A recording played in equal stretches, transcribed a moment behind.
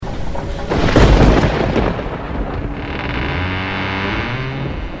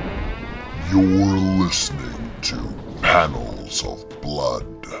You're listening to Panels of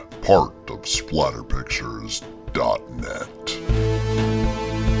Blood, part of SplatterPictures.net.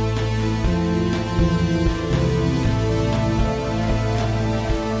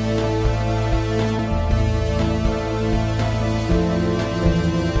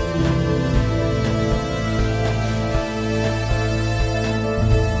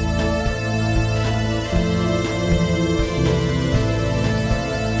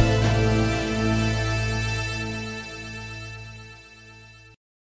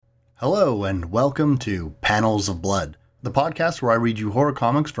 Hello, and welcome to Panels of Blood, the podcast where I read you horror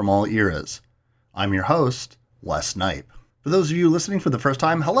comics from all eras. I'm your host, Wes Knipe. For those of you listening for the first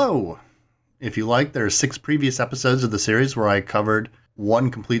time, hello! If you like, there are 6 previous episodes of the series where I covered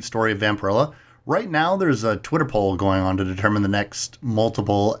one complete story of Vampirella. Right now, there's a Twitter poll going on to determine the next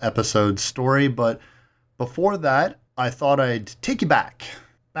multiple episode story, but before that, I thought I'd take you back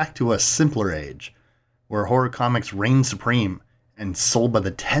to a simpler age, where horror comics reigned supreme and sold by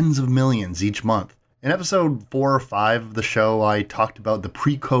the tens of millions each month. In episode 4 or 5 of the show, I talked about the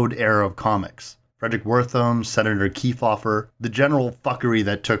pre-code era of comics. Frederick Wertham, Senator Kefauver, the general fuckery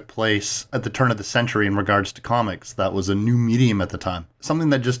that took place at the turn of the century in regards to comics that was a new medium at the time. Something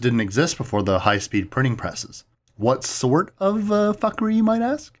that just didn't exist before the high-speed printing presses. What sort of fuckery, you might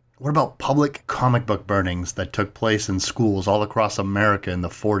ask? What about public comic book burnings that took place in schools all across America in the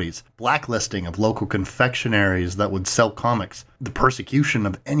 40s? Blacklisting of local confectionaries that would sell comics? The persecution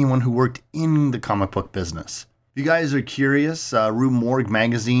of anyone who worked in the comic book business? If you guys are curious, Rue Morgue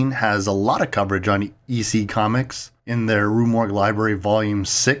magazine has a lot of coverage on EC Comics in their Rue Morgue Library Volume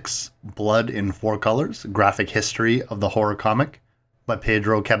 6, Blood in 4 Colors, Graphic History of the Horror Comic, by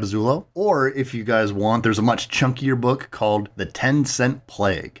Pedro Capuzzulo. Or if you guys want, there's a much chunkier book called The 10-Cent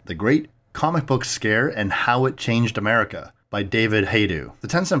Plague, The Great Comic Book Scare and How It Changed America, by David Haydu. The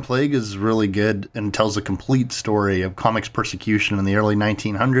 10-Cent Plague is really good and tells a complete story of comics persecution in the early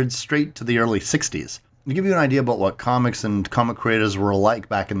 1900s straight to the early 60s. To give you an idea about what comics and comic creators were like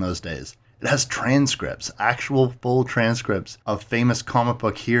back in those days, it has transcripts, actual full transcripts of famous comic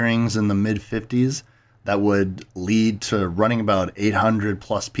book hearings in the mid-50s that would lead to running about 800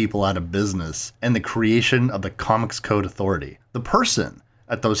 plus people out of business and the creation of the Comics Code Authority. The person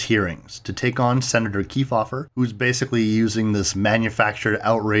at those hearings to take on Senator Kefauver, who's basically using this manufactured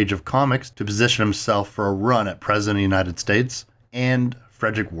outrage of comics to position himself for a run at President of the United States, and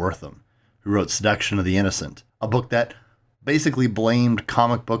Frederick Wertham, who wrote Seduction of the Innocent, a book that basically blamed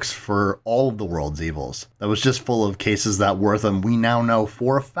comic books for all of the world's evils. That was just full of cases that Wertham, we now know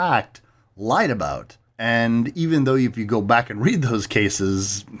for a fact, lied about. And even though if you go back and read those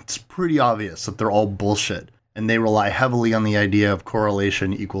cases, it's pretty obvious that they're all bullshit. And they rely heavily on the idea of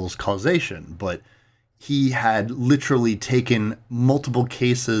correlation equals causation. But he had literally taken multiple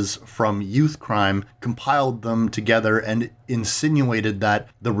cases from youth crime, compiled them together, and insinuated that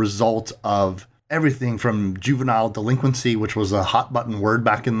the result of everything from juvenile delinquency, which was a hot button word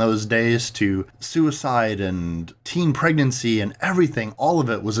back in those days, to suicide and teen pregnancy and everything, all of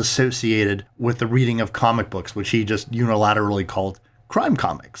it was associated with the reading of comic books, which he just unilaterally called crime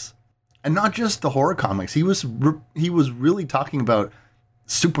comics. And not just the horror comics. He was really talking about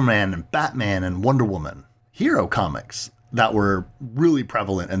Superman and Batman and Wonder Woman, hero comics that were really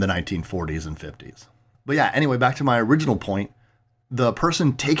prevalent in the 1940s and 50s. But yeah, anyway, back to my original point. The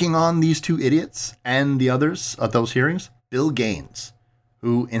person taking on these two idiots and the others at those hearings, Bill Gaines,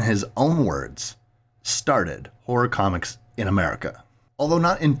 who, in his own words, started horror comics in America. Although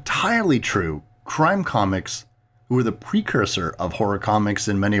not entirely true, crime comics, who were the precursor of horror comics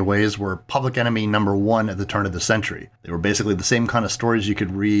in many ways, were public enemy number 1 at the turn of the century. They were basically the same kind of stories you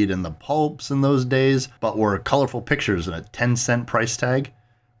could read in the pulps in those days, but were colorful pictures and a 10-cent price tag,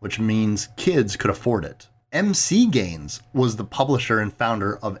 which means kids could afford it. MC Gaines was the publisher and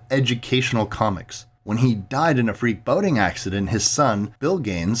founder of Educational Comics. When he died in a freak boating accident, his son, Bill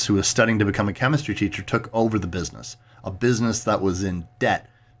Gaines, who was studying to become a chemistry teacher, took over the business. A business that was in debt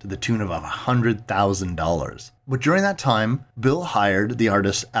to the tune of $100,000. But during that time, Bill hired the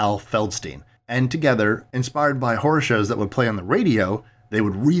artist Al Feldstein, and together, inspired by horror shows that would play on the radio, they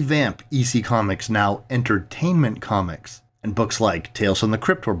would revamp EC Comics, now Entertainment Comics, and books like Tales from the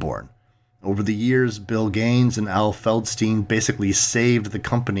Crypt were born. Over the years, Bill Gaines and Al Feldstein basically saved the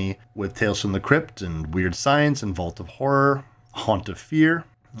company with Tales from the Crypt and Weird Science and Vault of Horror, Haunt of Fear,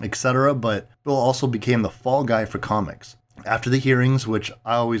 etc. But Bill also became the fall guy for comics. After the hearings, which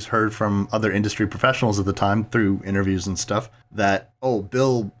I always heard from other industry professionals at the time through interviews and stuff, that, oh,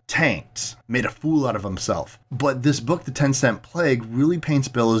 Bill tanked, made a fool out of himself. But this book, The 10 Cent Plague, really paints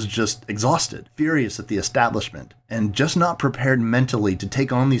Bill as just exhausted, furious at the establishment, and just not prepared mentally to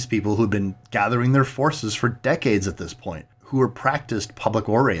take on these people who had been gathering their forces for decades at this point, who were practiced public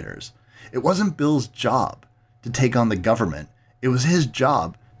orators. It wasn't Bill's job to take on the government. It was his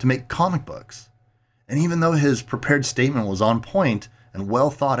job to make comic books. And even though his prepared statement was on point and well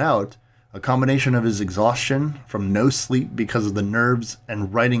thought out, a combination of his exhaustion from no sleep because of the nerves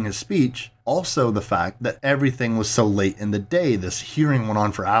and writing his speech, also the fact that everything was so late in the day, this hearing went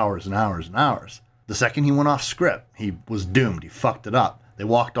on for hours and hours and hours. The second he went off script, he was doomed. He fucked it up. They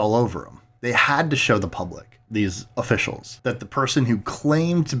walked all over him. They had to show the public, these officials, that the person who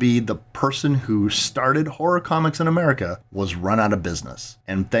claimed to be the person who started horror comics in America was run out of business.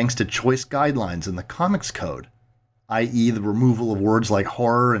 And thanks to choice guidelines in the Comics Code, i.e. the removal of words like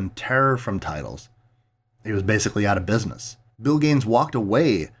horror and terror from titles, he was basically out of business. Bill Gaines walked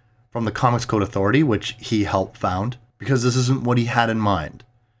away from the Comics Code Authority, which he helped found, because this isn't what he had in mind.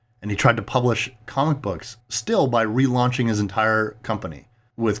 And he tried to publish comic books still by relaunching his entire company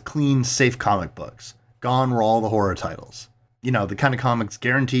with clean, safe comic books. Gone were all the horror titles. You know, the kind of comics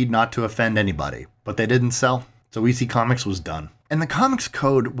guaranteed not to offend anybody. But they didn't sell, so EC Comics was done. And the Comics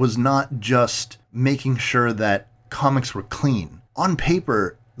Code was not just making sure that comics were clean. On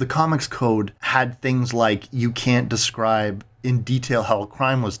paper, the Comics Code had things like you can't describe in detail how a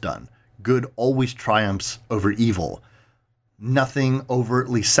crime was done. Good always triumphs over evil. Nothing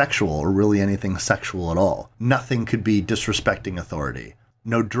overtly sexual, or really anything sexual at all. Nothing could be disrespecting authority.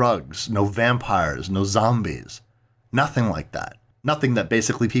 No drugs, no vampires, no zombies. Nothing like that. Nothing that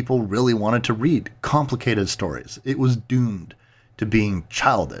basically people really wanted to read. Complicated stories. It was doomed to being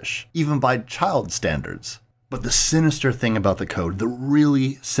childish, even by child standards. But the sinister thing about the code, the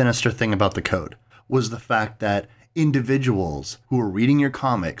really sinister thing about the code, was the fact that individuals who were reading your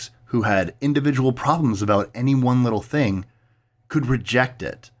comics, who had individual problems about any one little thing, could reject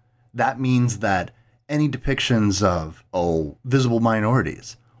it. That means that any depictions of, visible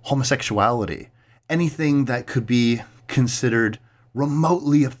minorities, homosexuality, anything that could be considered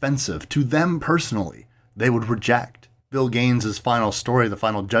remotely offensive to them personally, they would reject. Bill Gaines' final story, The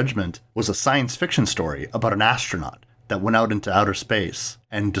Final Judgment, was a science fiction story about an astronaut that went out into outer space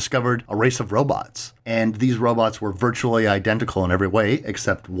and discovered a race of robots. And these robots were virtually identical in every way,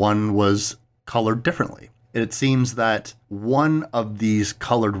 except one was colored differently. It seems that one of these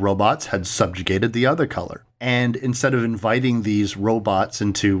colored robots had subjugated the other color. And instead of inviting these robots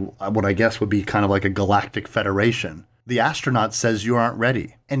into what I guess would be kind of like a galactic federation, the astronaut says you aren't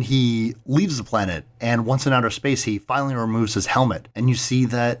ready. And he leaves the planet, and once in outer space, he finally removes his helmet. And you see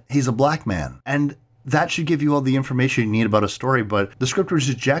that he's a black man. And that should give you all the information you need about a story, but the script was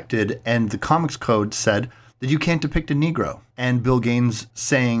rejected, and the Comics Code said that you can't depict a Negro. And Bill Gaines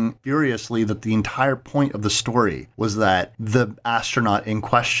saying furiously that the entire point of the story was that the astronaut in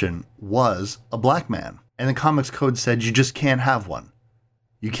question was a black man. And the Comics Code said you just can't have one.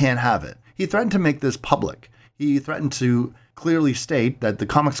 You can't have it. He threatened to make this public. He threatened to clearly state that the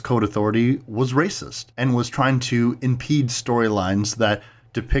Comics Code Authority was racist and was trying to impede storylines that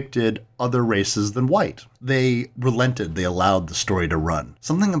depicted other races than white. They relented. They allowed the story to run.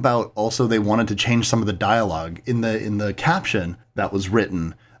 Something about also they wanted to change some of the dialogue. In the caption that was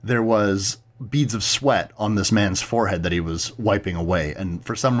written, there was beads of sweat on this man's forehead that he was wiping away. And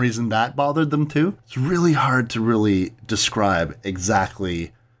for some reason that bothered them too. It's really hard to really describe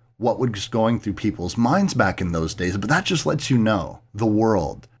exactly what was going through people's minds back in those days, but that just lets you know the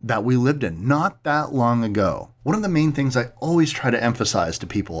world that we lived in not that long ago. One of the main things I always try to emphasize to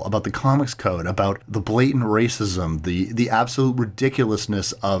people about the Comics Code, about the blatant racism, the absolute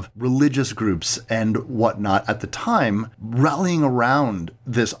ridiculousness of religious groups and whatnot at the time rallying around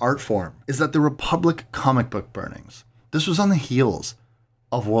this art form, is that there were public comic book burnings. This was on the heels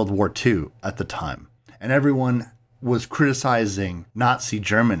of World War II at the time, and everyone was criticizing Nazi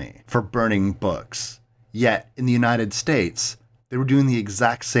Germany for burning books. Yet, in the United States, they were doing the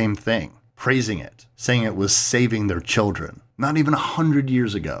exact same thing, praising it, saying it was saving their children. Not even 100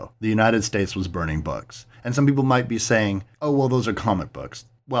 years ago, the United States was burning books. And some people might be saying, oh, well, those are comic books.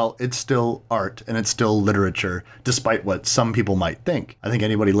 Well, it's still art and it's still literature, despite what some people might think. I think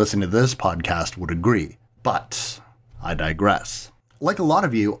anybody listening to this podcast would agree. But I digress. Like a lot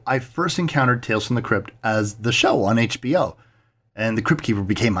of you, I first encountered Tales from the Crypt as the show on HBO, and the Crypt Keeper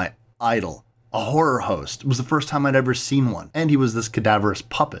became my idol. A horror host. It was the first time I'd ever seen one, and he was this cadaverous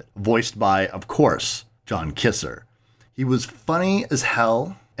puppet, voiced by, of course, John Kisser. He was funny as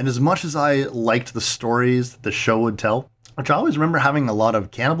hell, and as much as I liked the stories that the show would tell, which I always remember having a lot of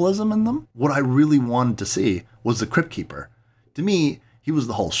cannibalism in them. What I really wanted to see was the Crypt Keeper. To me, he was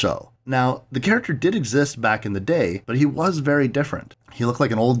the whole show. Now, the character did exist back in the day, but he was very different. He looked like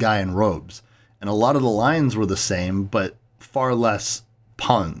an old guy in robes, and a lot of the lines were the same, but far less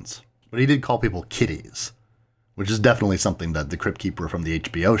puns. But he did call people kitties, which is definitely something that the Crypt Keeper from the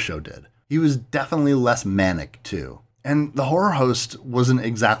HBO show did. He was definitely less manic, too. And the horror host wasn't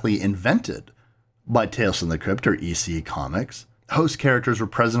exactly invented by Tales from the Crypt or EC Comics. Host characters were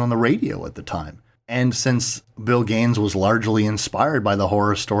present on the radio at the time. And since Bill Gaines was largely inspired by the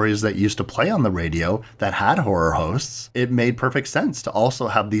horror stories that used to play on the radio that had horror hosts, it made perfect sense to also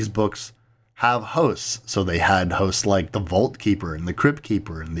have these books have hosts. So they had hosts like the Vault Keeper and the Crypt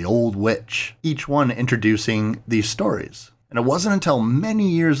Keeper and the Old Witch, each one introducing these stories. And it wasn't until many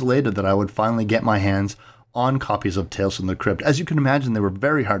years later that I would finally get my hands on copies of Tales from the Crypt. As you can imagine, they were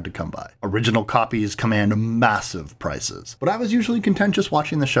very hard to come by. Original copies command massive prices. But I was usually content just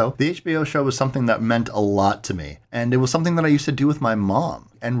watching the show. The HBO show was something that meant a lot to me. And it was something that I used to do with my mom.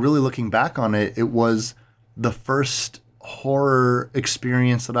 And really looking back on it, it was the first horror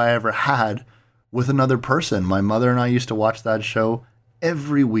experience that I ever had with another person. My mother and I used to watch that show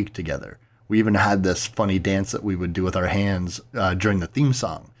every week together. We even had this funny dance that we would do with our hands during the theme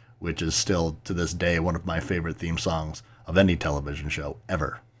song, which is still, to this day, one of my favorite theme songs of any television show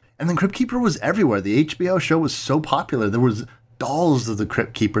ever. And then Crypt Keeper was everywhere. The HBO show was so popular. There was dolls of the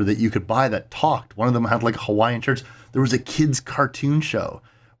Crypt Keeper that you could buy that talked. One of them had like Hawaiian shirts. There was a kids' cartoon show,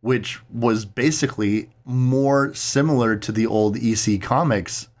 which was basically more similar to the old EC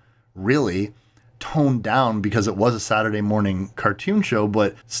Comics, really, toned down because it was a Saturday morning cartoon show,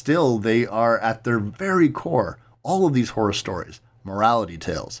 but still they are at their very core, all of these horror stories, morality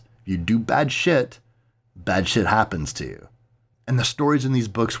tales. You do bad shit happens to you. And the stories in these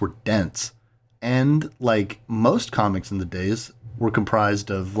books were dense. And like most comics in the days, were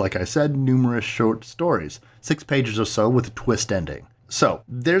comprised of, like I said, numerous short stories, 6 pages or so with a twist ending. So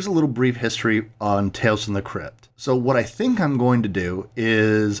there's a little brief history on Tales from the Crypt. So what I think I'm going to do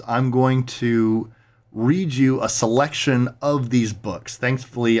is I'm going to read you a selection of these books.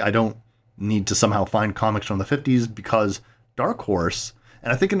 Thankfully, I don't need to somehow find comics from the 50s because Dark Horse,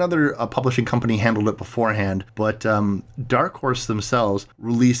 and I think another publishing company handled it beforehand, but Dark Horse themselves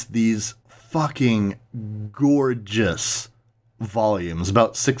released these fucking gorgeous volumes,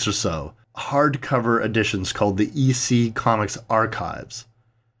 about 6 or so, hardcover editions called the EC Comics Archives.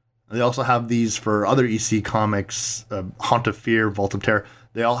 They also have these for other EC Comics, Haunt of Fear, Vault of Terror.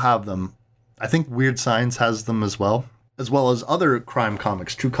 They all have them. I think Weird Science has them as well as other crime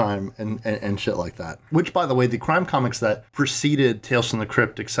comics, true crime, and shit like that. Which, by the way, the crime comics that preceded Tales from the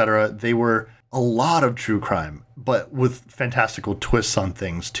Crypt, etc., they were a lot of true crime, but with fantastical twists on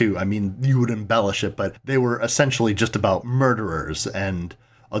things, too. I mean, you would embellish it, but they were essentially just about murderers and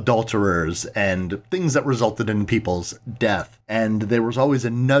adulterers and things that resulted in people's death. And there was always a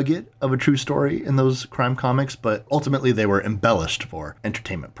nugget of a true story in those crime comics, but ultimately they were embellished for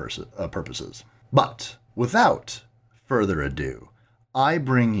entertainment purposes. But without further ado, I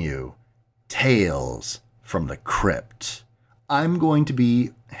bring you Tales from the Crypt. I'm going to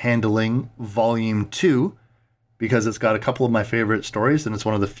be handling Volume 2 because it's got a couple of my favorite stories, and it's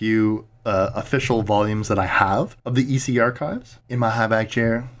one of the few official volumes that I have of the EC Archives. In my high back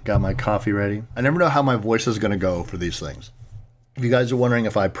chair, got my coffee ready. I never know how my voice is going to go for these things. If you guys are wondering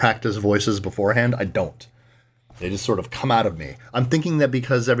if I practice voices beforehand, I don't. They just sort of come out of me. I'm thinking that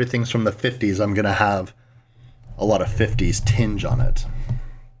because everything's from the 50s, I'm going to have a lot of 50s tinge on it.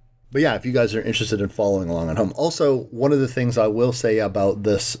 But yeah, if you guys are interested in following along at home. Also, one of the things I will say about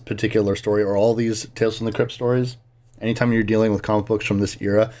this particular story, or all these Tales from the Crypt stories, anytime you're dealing with comic books from this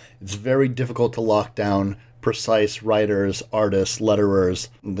era, it's very difficult to lock down precise writers, artists, letterers,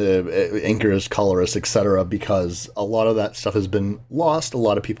 the inkers, colorists, etc., because a lot of that stuff has been lost. A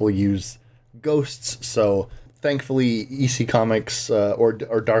lot of people use ghosts, so thankfully EC Comics or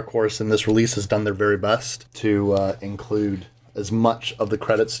Dark Horse in this release has done their very best to include as much of the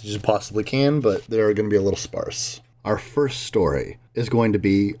credits as you possibly can, but they are going to be a little sparse. Our first story is going to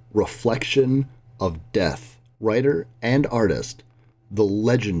be Reflection of Death, writer and artist, the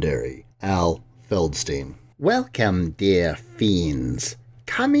legendary Al Feldstein. Welcome, dear fiends.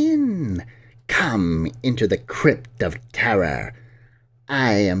 Come in. Come into the Crypt of Terror.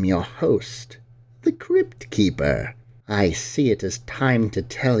 I am your host, the Crypt Keeper. I see it as time to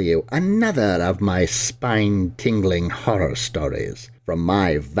tell you another of my spine-tingling horror stories from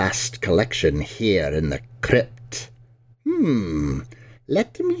my vast collection here in the crypt.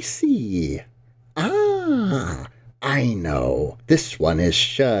 Let me see. I know. This one is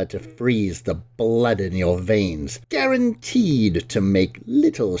sure to freeze the blood in your veins, guaranteed to make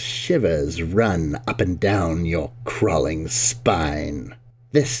little shivers run up and down your crawling spine.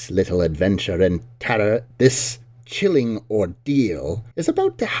 This little adventure in terror, this chilling ordeal, is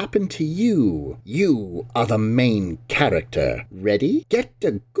about to happen to you. You are the main character. Ready? Get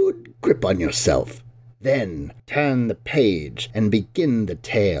a good grip on yourself. Then turn the page and begin the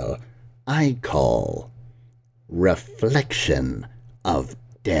tale I call Reflection of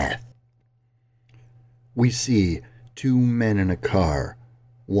Death. We see two men in a car,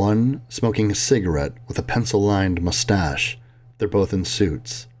 one smoking a cigarette with a pencil-lined mustache. They're both in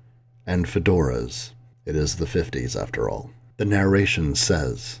suits and fedoras. It is the 50s, after all. The narration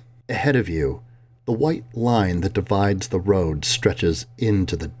says, ahead of you, the white line that divides the road stretches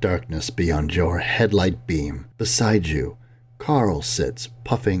into the darkness beyond your headlight beam. Beside you, Carl sits,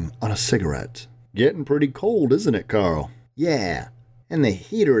 puffing on a cigarette. Getting pretty cold, isn't it, Carl? Yeah, and the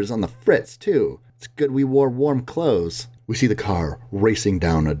heater is on the fritz, too. It's good we wore warm clothes. We see the car racing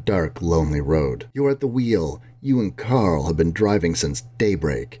down a dark, lonely road. You're at the wheel. You and Carl have been driving since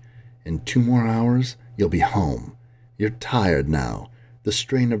daybreak. In 2 more hours, you'll be home. You're tired now. The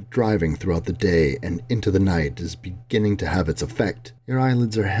strain of driving throughout the day and into the night is beginning to have its effect. Your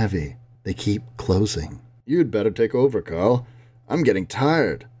eyelids are heavy. They keep closing. You'd better take over, Carl. I'm getting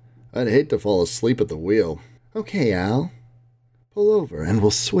tired. I'd hate to fall asleep at the wheel. Okay, Al. Pull over and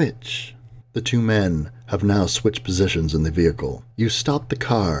we'll switch. The two men have now switched positions in the vehicle. You stop the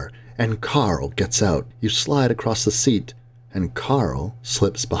car, and Carl gets out. You slide across the seat, and Carl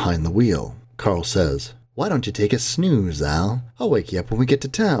slips behind the wheel. Carl says, why don't you take a snooze, Al? I'll wake you up when we get to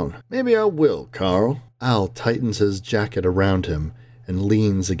town. Maybe I will, Carl. Al tightens his jacket around him and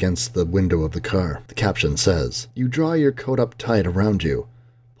leans against the window of the car. The caption says, you draw your coat up tight around you,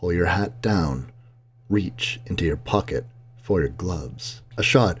 pull your hat down, reach into your pocket for your gloves. A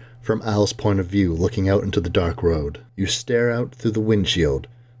shot from Al's point of view looking out into the dark road. You stare out through the windshield.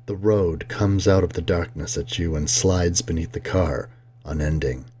 The road comes out of the darkness at you and slides beneath the car,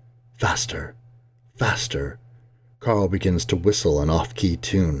 unending. Faster. Faster. Carl begins to whistle an off-key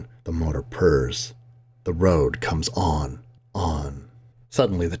tune. The motor purrs. The road comes on.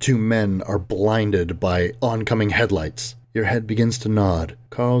 Suddenly, the two men are blinded by oncoming headlights. Your head begins to nod.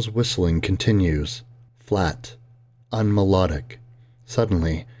 Carl's whistling continues. Flat. Unmelodic.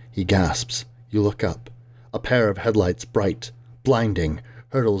 Suddenly, he gasps. You look up. A pair of headlights, bright, blinding,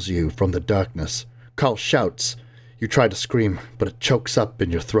 hurtles you from the darkness. Carl shouts. You try to scream, but it chokes up in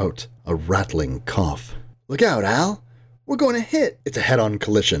your throat. A rattling cough. Look out, Al! We're going to hit! It's a head-on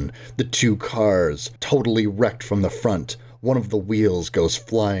collision. The two cars, totally wrecked from the front. One of the wheels goes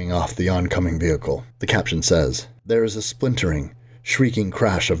flying off the oncoming vehicle. The caption says, there is a splintering, shrieking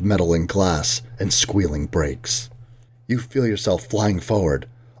crash of metal and glass, and squealing brakes. You feel yourself flying forward.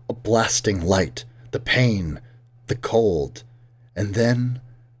 A blasting light, the pain, the cold. And then,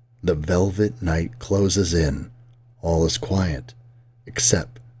 the velvet night closes in. All is quiet,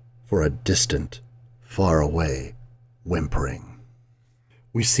 except for a distant, far away whimpering.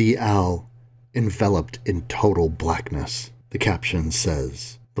 We see Al enveloped in total blackness. The caption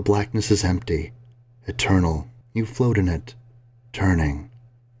says, the blackness is empty, eternal. You float in it, turning,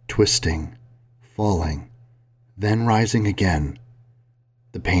 twisting, falling, then rising again.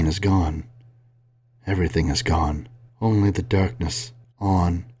 The pain is gone. Everything is gone. Only the darkness.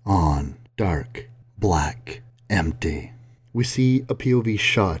 On, dark, black, empty. We see a POV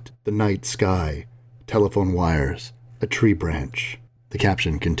shot, the night sky, telephone wires, a tree branch. The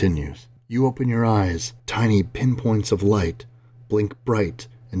caption continues. You open your eyes, tiny pinpoints of light blink bright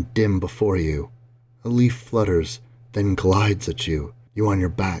and dim before you. A leaf flutters, then glides at you. You on your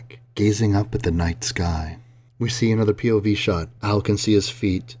back, gazing up at the night sky. We see another POV shot. Al can see his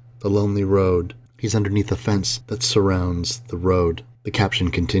feet, the lonely road. He's underneath a fence that surrounds the road. The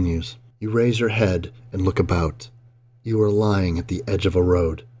caption continues. You raise your head and look about. You are lying at the edge of a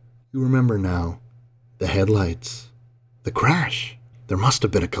road. You remember now. The headlights. The crash. There must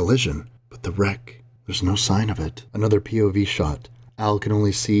have been a collision. But the wreck, there's no sign of it. Another POV shot. Al can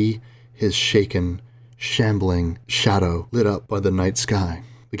only see his shaken, shambling shadow lit up by the night sky.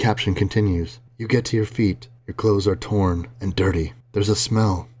 The caption continues. You get to your feet. Your clothes are torn and dirty. There's a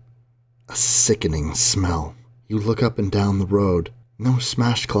smell. A sickening smell. You look up and down the road. No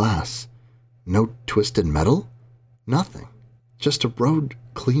smashed glass. No twisted metal. Nothing. Just a road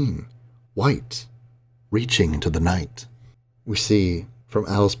clean. White. Reaching into the night. We see, from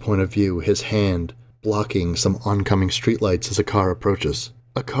Al's point of view, his hand blocking some oncoming streetlights as a car approaches.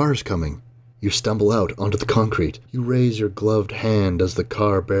 A car's coming. You stumble out onto the concrete. You raise your gloved hand as the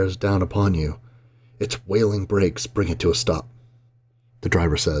car bears down upon you. Its wailing brakes bring it to a stop. The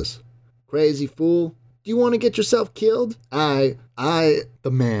driver says, Crazy fool. Do you want to get yourself killed? The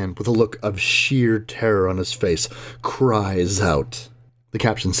man, with a look of sheer terror on his face, cries out. The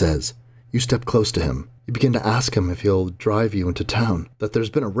caption says, you step close to him. You begin to ask him if he'll drive you into town, that there's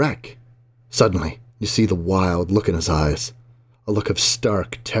been a wreck. Suddenly, you see the wild look in his eyes, a look of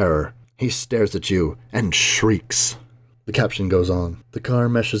stark terror. He stares at you and shrieks. The caption goes on. The car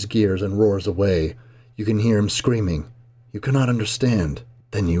meshes gears and roars away. You can hear him screaming. You cannot understand.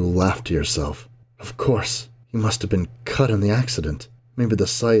 Then you laugh to yourself. Of course, he must have been cut in the accident. Maybe the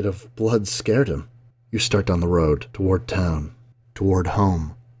sight of blood scared him. You start down the road, toward town, toward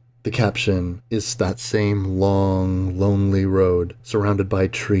home. The caption is that same long, lonely road, surrounded by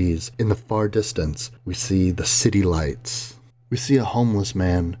trees. In the far distance, we see the city lights. We see a homeless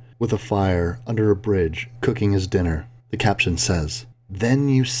man with a fire under a bridge, cooking his dinner. The caption says, then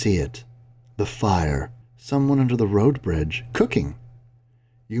you see it. The fire. Someone under the road bridge, cooking.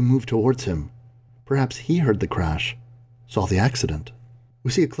 You move towards him. Perhaps he heard the crash, saw the accident.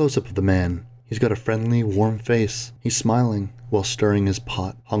 We see a close-up of the man. He's got a friendly, warm face. He's smiling while stirring his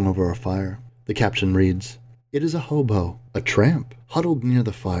pot hung over a fire. The caption reads, it is a hobo, a tramp, huddled near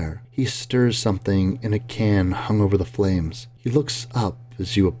the fire. He stirs something in a can hung over the flames. He looks up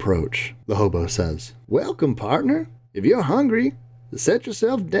as you approach. The hobo says, welcome, partner. If you're hungry, set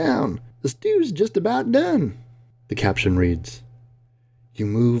yourself down. The stew's just about done. The caption reads, you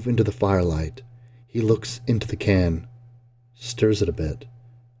move into the firelight. He looks into the can, stirs it a bit,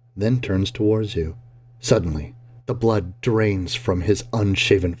 then turns towards you. Suddenly, the blood drains from his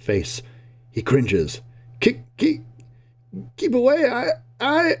unshaven face. He cringes. Keep away,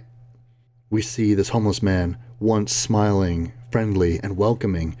 We see this homeless man, once smiling, friendly, and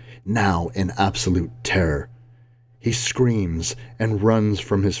welcoming, now in absolute terror. He screams and runs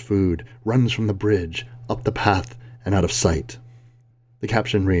from his food, runs from the bridge, up the path, and out of sight. The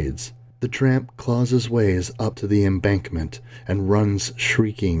caption reads, the tramp claws his ways up to the embankment and runs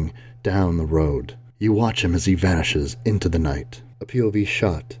shrieking down the road. You watch him as he vanishes into the night. A POV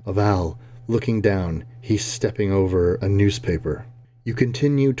shot of Al looking down. He's stepping over a newspaper. You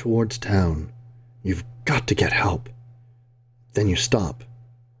continue towards town. You've got to get help. Then you stop.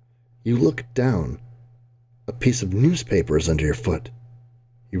 You look down. A piece of newspaper is under your foot.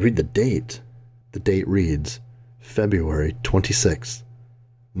 You read the date. The date reads, February 26th.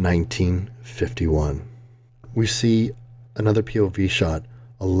 1951. We see another POV shot,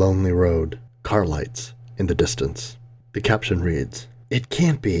 a lonely road, car lights in the distance. The caption reads, it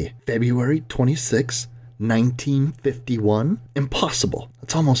can't be February 26, 1951? Impossible.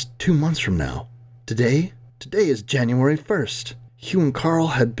 That's almost 2 months from now. Today is January 1st. Hugh and Carl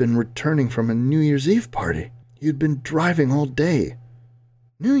had been returning from a New Year's Eve party. You'd been driving all day.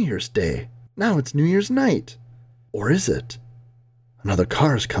 New Year's Day. Now it's New Year's night. Or is it? Another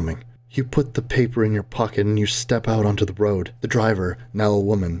car is coming. You put the paper in your pocket and you step out onto the road. The driver, now a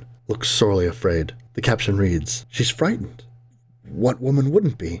woman, looks sorely afraid. The caption reads, she's frightened. What woman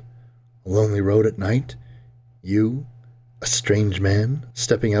wouldn't be? A lonely road at night? You, a strange man,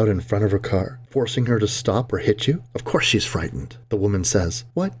 stepping out in front of her car, forcing her to stop or hit you? Of course she's frightened. The woman says,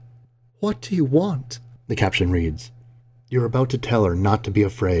 What do you want? The caption reads, you're about to tell her not to be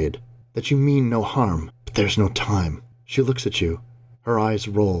afraid, that you mean no harm, but there's no time. She looks at you. Her eyes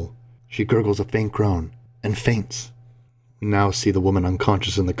roll. She gurgles a faint groan and faints. We now see the woman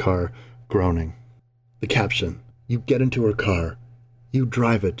unconscious in the car, groaning. The caption, you get into her car. You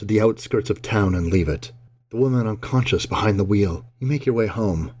drive it to the outskirts of town and leave it. The woman unconscious behind the wheel. You make your way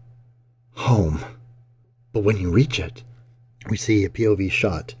home. Home. But when you reach it, we see a POV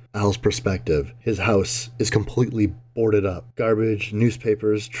shot. Al's perspective. His house is completely boarded up. Garbage,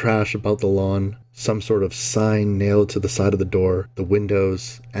 newspapers, trash about the lawn. Some sort of sign nailed to the side of the door. The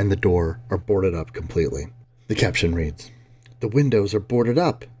windows and the door are boarded up completely. The caption reads, the windows are boarded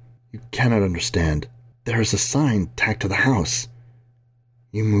up. You cannot understand. There is a sign tacked to the house.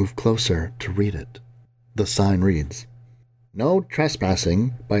 You move closer to read it. The sign reads, no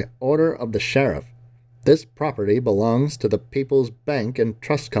trespassing by order of the sheriff. This property belongs to the People's Bank and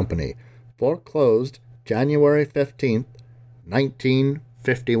Trust Company. Foreclosed January 15th,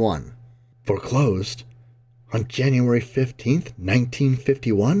 1951. Foreclosed? On January 15th,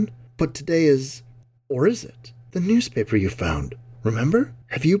 1951? But today is... or is it? The newspaper you found. Remember?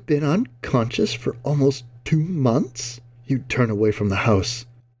 Have you been unconscious for almost 2 months? You turn away from the house.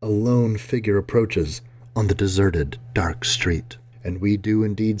 A lone figure approaches on the deserted, dark street. And we do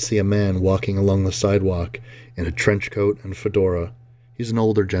indeed see a man walking along the sidewalk in a trench coat and fedora. He's an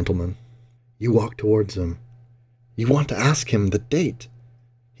older gentleman. You walk towards him. You want to ask him the date.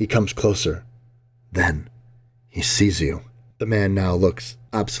 He comes closer. Then he sees you. The man now looks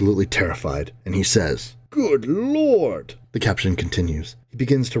absolutely terrified, and he says, "Good Lord!" The caption continues. He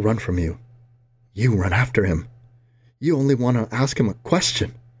begins to run from you. You run after him. You only want to ask him a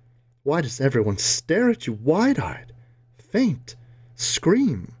question. Why does everyone stare at you wide-eyed, faint,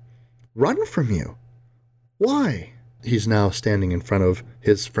 scream, run from you? Why? He's now standing in front of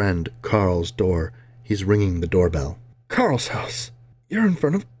his friend Carl's door. He's ringing the doorbell. Carl's house. You're in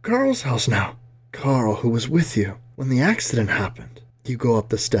front of Carl's house now. Carl, who was with you when the accident happened. You go up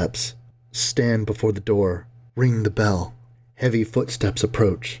the steps, stand before the door, ring the bell. Heavy footsteps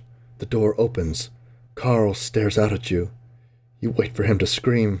approach. The door opens. Carl stares out at you. You wait for him to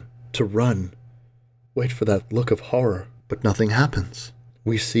scream, to run. Wait for that look of horror, but nothing happens.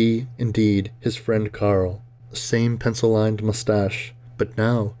 We see, indeed, his friend Carl, the same pencil-lined mustache, but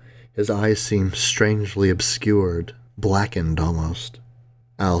now his eyes seem strangely obscured, blackened almost.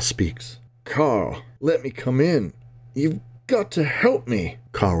 Al speaks. Carl, let me come in. You've got to help me.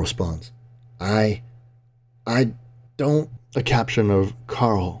 Carl responds. I don't... A caption of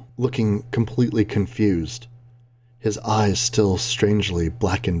Carl looking completely confused, his eyes still strangely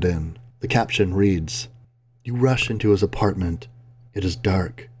blackened in. The caption reads, You rush into his apartment. It is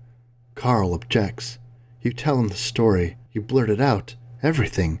dark. Carl objects. You tell him the story. You blurt it out.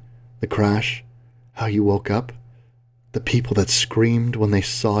 Everything. The crash. How you woke up. The people that screamed when they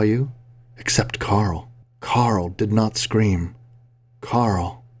saw you. Except Carl. Carl did not scream.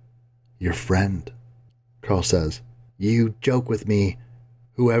 Carl, your friend. Carl says, You joke with me,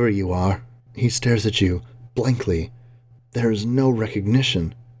 whoever you are. He stares at you blankly. There is no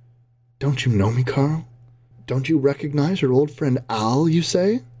recognition. Don't you know me, Carl? Don't you recognize your old friend Al, you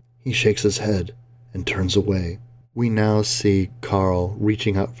say? He shakes his head and turns away. We now see Carl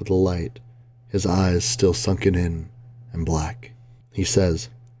reaching out for the light, his eyes still sunken in and black. He says,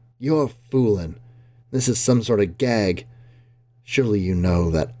 You're fooling. This is some sort of gag. Surely you know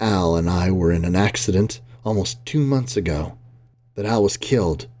that Al and I were in an accident almost 2 months ago. That Al was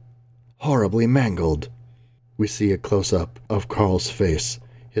killed. Horribly mangled. We see a close-up of Carl's face,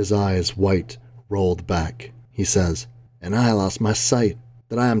 his eyes white, rolled back. He says, And I lost my sight.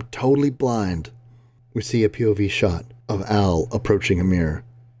 That I am totally blind. We see a POV shot of Al approaching a mirror.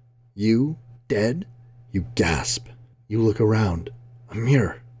 You? Dead? You gasp. You look around. A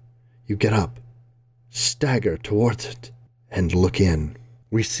mirror. You get up, stagger towards it, and look in.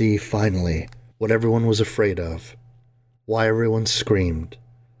 We see, finally, what everyone was afraid of. Why everyone screamed.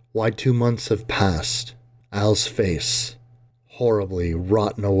 Why 2 months have passed. Al's face, horribly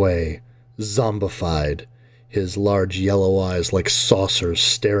rotten away, zombified, his large yellow eyes like saucers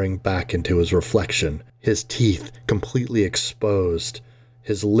staring back into his reflection, his teeth completely exposed,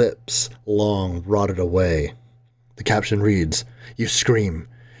 his lips long rotted away. The caption reads, You scream.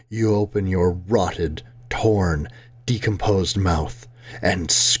 You open your rotted, torn, decomposed mouth and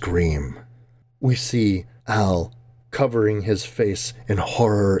scream. We see Al covering his face in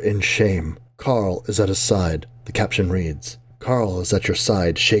horror and shame. Carl is at his side. The caption reads, Carl is at your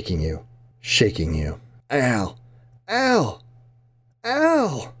side, shaking you. Shaking you. Al! Al!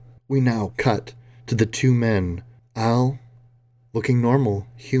 Al! We now cut to the 2 men. Al, looking normal,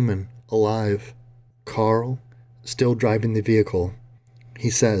 human, alive. Carl, still driving the vehicle. He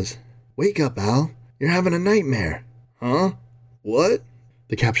says, Wake up, Al. You're having a nightmare. Huh? What?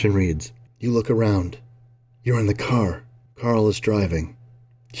 The caption reads, You look around. You're in the car. Carl is driving.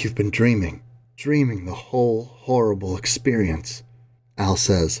 You've been dreaming. Dreaming the whole horrible experience. Al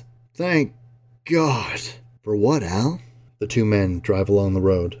says, Thank God. For what, Al? The 2 men drive along the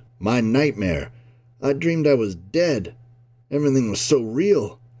road. My nightmare. I dreamed I was dead. Everything was so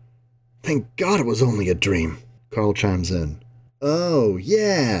real. Thank God it was only a dream. Carl chimes in. Oh,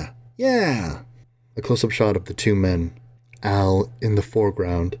 yeah. A close-up shot of the 2 men. Al in the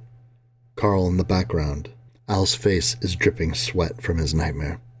foreground. Carl in the background. Al's face is dripping sweat from his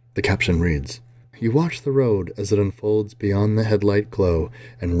nightmare. The caption reads, You watch the road as it unfolds beyond the headlight glow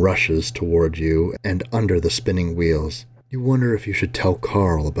and rushes toward you and under the spinning wheels. You wonder if you should tell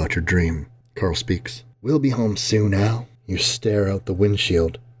Carl about your dream. Carl speaks. We'll be home soon, Al. You stare out the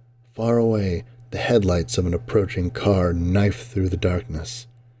windshield. Far away, the headlights of an approaching car knife through the darkness.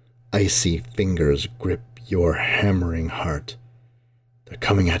 Icy fingers grip your hammering heart. They're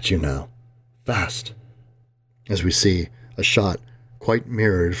coming at you now. Fast. As we see a shot quite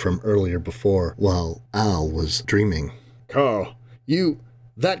mirrored from earlier before while Al was dreaming. Carl,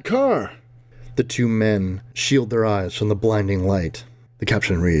 that car! The 2 men shield their eyes from the blinding light. The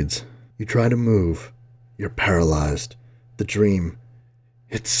caption reads, You try to move. You're paralyzed. The dream.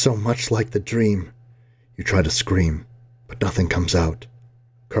 It's so much like the dream. You try to scream, but nothing comes out.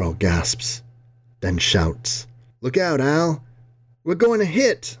 Carl gasps. then shouts, "Look out, Al! We're going to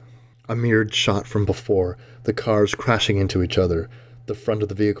hit!" A mirrored shot from before, the cars crashing into each other, the front of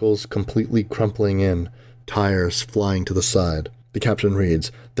the vehicles completely crumpling in, tires flying to the side. The caption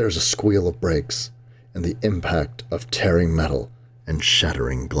reads, "There's a squeal of brakes, and the impact of tearing metal and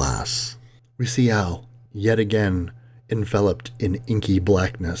shattering glass." We see Al, yet again, enveloped in inky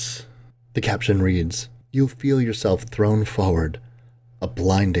blackness. The caption reads, "You feel yourself thrown forward, a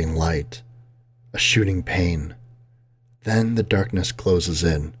blinding light, a shooting pain. Then the darkness closes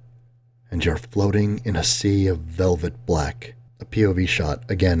in, and you're floating in a sea of velvet black." A POV shot,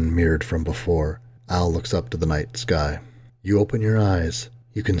 again mirrored from before. Al looks up to the night sky. You open your eyes.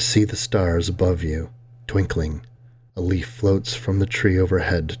 You can see the stars above you, twinkling. A leaf floats from the tree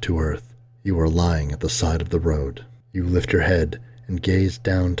overhead to earth. You are lying at the side of the road. You lift your head and gaze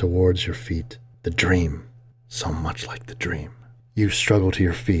down towards your feet. The dream, so much like the dream. You struggle to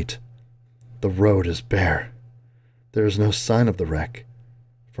your feet. The road is bare. There is no sign of the wreck.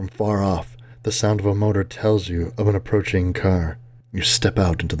 From far off, the sound of a motor tells you of an approaching car. You step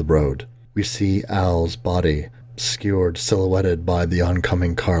out into the road. We see Al's body, skewered, silhouetted by the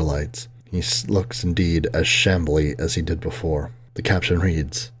oncoming car lights. He looks indeed as shambly as he did before. The caption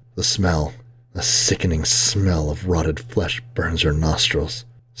reads, "The smell, the sickening smell of rotted flesh burns your nostrils.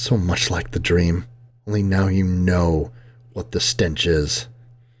 So much like the dream. Only now you know what the stench is."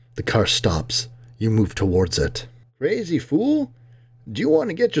 The car stops. You move towards it. "Crazy fool? Do you want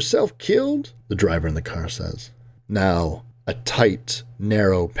to get yourself killed?" the driver in the car says. Now, a tight,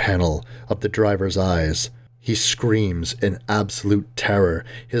 narrow panel of the driver's eyes. He screams in absolute terror,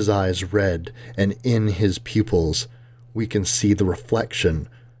 his eyes red, and in his pupils we can see the reflection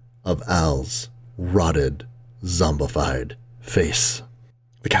of Al's rotted, zombified face.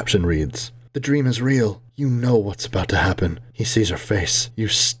 The caption reads, "The dream is real. You know what's about to happen." He sees her face. You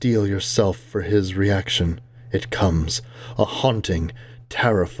steel yourself for his reaction. It comes, a haunting,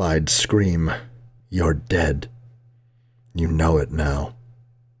 terrified scream. You're dead. You know it now.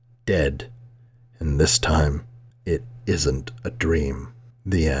 Dead. And this time, it isn't a dream.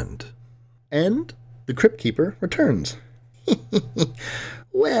 The end. And the Crypt Keeper returns.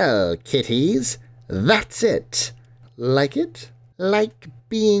 "Well, kitties, that's it. Like it? Like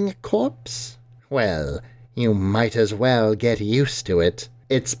being a corpse? Well, you might as well get used to it.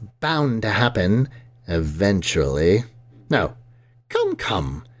 It's bound to happen, eventually. No,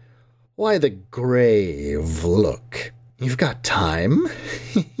 come. Why the grave look? You've got time.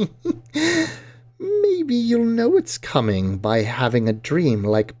 Maybe you'll know it's coming by having a dream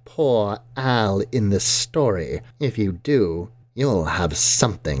like poor Al in this story. If you do, you'll have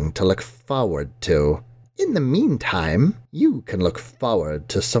something to look forward to. In the meantime, you can look forward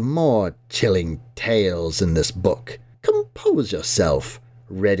to some more chilling tales in this book. Compose yourself.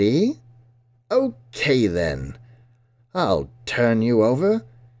 Ready? Okay then. I'll turn you over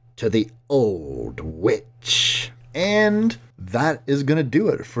to the old witch." And that is going to do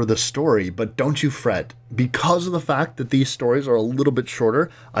it for the story, but don't you fret. Because of the fact that these stories are a little bit shorter,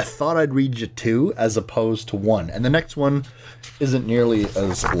 I thought I'd read you 2 as opposed to 1, and the next one isn't nearly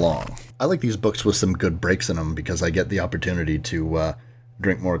as long. I like these books with some good breaks in them because I get the opportunity to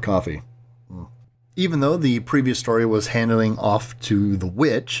drink more coffee. Even though the previous story was handing off to the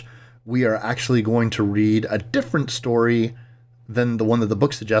witch, we are actually going to read a different story than the one that the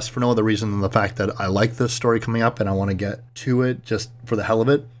book suggests, for no other reason than the fact that I like this story coming up and I want to get to it just for the hell of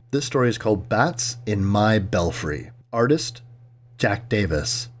it. This story is called Bats in My Belfry. Artist, Jack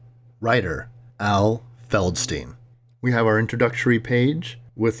Davis. Writer, Al Feldstein. We have our introductory page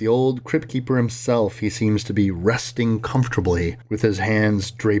with the old Crypt Keeper himself. He seems to be resting comfortably with his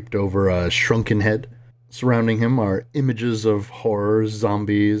hands draped over a shrunken head. Surrounding him are images of horror,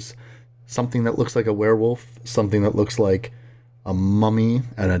 zombies, something that looks like a werewolf, something that looks like a mummy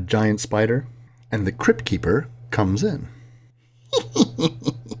and a giant spider, and the Crypt Keeper comes in.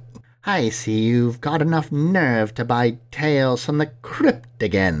 "I see you've got enough nerve to buy Tales from the Crypt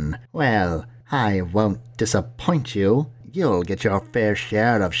again. Well, I won't disappoint you. You'll get your fair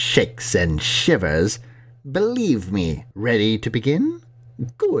share of shakes and shivers. Believe me. Ready to begin?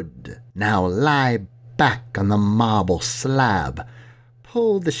 Good. Now lie back on the marble slab.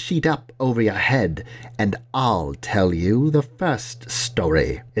 Pull the sheet up over your head, and I'll tell you the first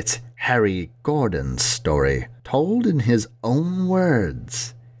story. It's Harry Gordon's story, told in his own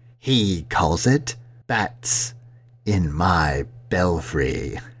words. He calls it Bats in My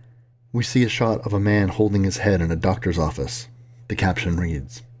Belfry." We see a shot of a man holding his head in a doctor's office. The caption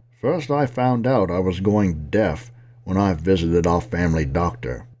reads, "First I found out I was going deaf when I visited our family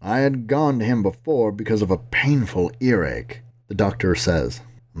doctor. I had gone to him before because of a painful earache." The doctor says,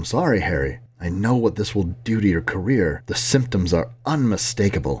 "I'm sorry, Harry. I know what this will do to your career. The symptoms are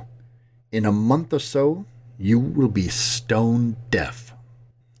unmistakable. In a month or so, you will be stone deaf.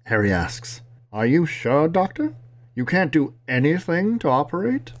 Harry asks, "Are you sure, Doctor? You can't do anything to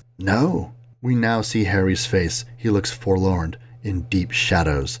operate?" "No." We now see Harry's face. He looks forlorn in deep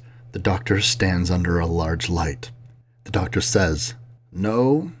shadows. The doctor stands under a large light. The doctor says,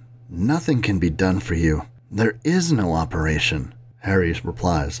 "No, nothing can be done for you. There is no operation." Harry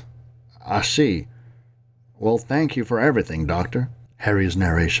replies, "I see. Well, thank you for everything, Doctor." Harry's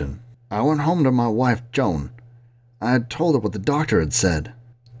narration. "I went home to my wife, Joan. I had told her what the doctor had said."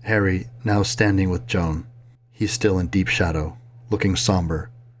 Harry, now standing with Joan. He's still in deep shadow, looking somber,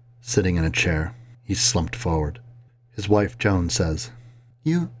 sitting in a chair. He's slumped forward. His wife, Joan, says,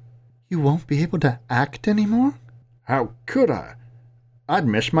 You won't be able to act anymore?" "How could I? I'd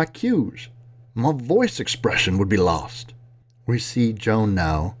miss my cues. My voice expression would be lost." We see Joan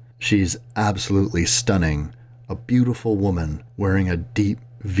now. She's absolutely stunning. A beautiful woman wearing a deep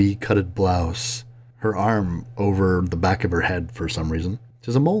V-cutted blouse. Her arm over the back of her head for some reason.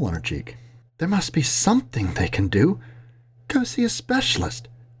 There's a mole on her cheek. "There must be something they can do. Go see a specialist.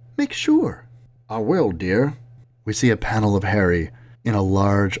 Make sure." "I will, dear." We see a panel of Harry in a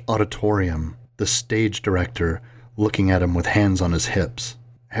large auditorium. The stage director looking at him with hands on his hips.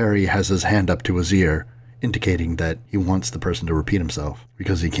 Harry has his hand up to his ear, indicating that he wants the person to repeat himself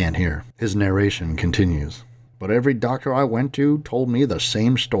because he can't hear. His narration continues. "But every doctor I went to told me the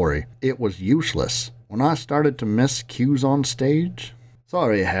same story. It was useless. When I started to miss cues on stage..."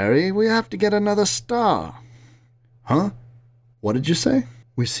 "Sorry, Harry, we have to get another star." "Huh? What did you say?"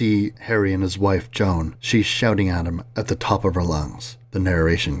 We see Harry and his wife, Joan. She's shouting at him at the top of her lungs. The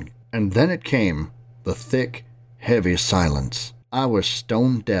narration. "And then it came, the thick, heavy silence. I was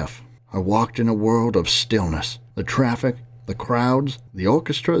stone deaf. I walked in a world of stillness. The traffic, the crowds, the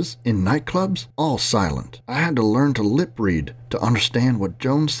orchestras, in nightclubs, all silent. I had to learn to lip read to understand what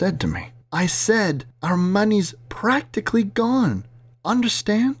Joan said to me. I said, our money's practically gone.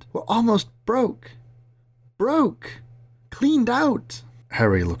 Understand? We're almost broke. Broke. Cleaned out."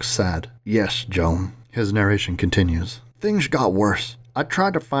 Harry looks sad. "Yes, Joan." His narration continues. "Things got worse. I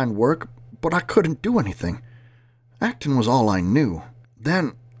tried to find work, but I couldn't do anything. Acting was all I knew.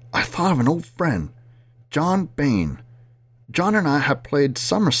 Then I thought of an old friend, John Bain. John and I had played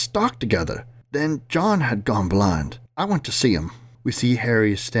summer stock together. Then John had gone blind. I went to see him." We see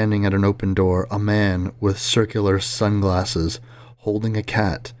Harry standing at an open door, a man with circular sunglasses holding a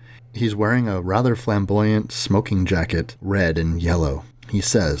cat. He's wearing a rather flamboyant smoking jacket, red and yellow. He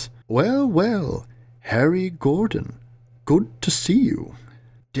says, "Well, well, Harry Gordon, good to see you."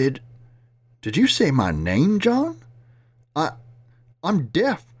 Did you say my name, John? I'm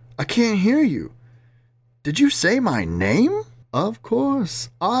deaf. I can't hear you. Did you say my name?" "Of course.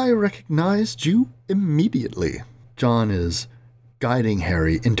 I recognized you immediately." John is guiding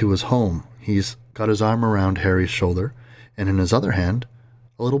Harry into his home. He's got his arm around Harry's shoulder, and in his other hand,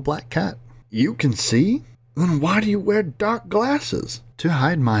 a little black cat. "You can see? Then why do you wear dark glasses?" "To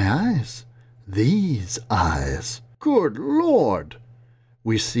hide my eyes. These eyes." "Good Lord!"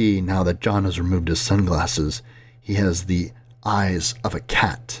 We see now that John has removed his sunglasses. He has the eyes of a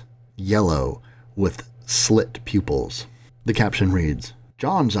cat, yellow, with slit pupils. The caption reads,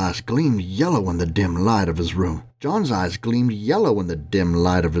 "John's eyes gleamed yellow in the dim light of his room. John's eyes gleamed yellow in the dim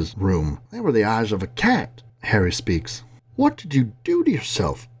light of his room. They were the eyes of a cat." Harry speaks. "What did you do to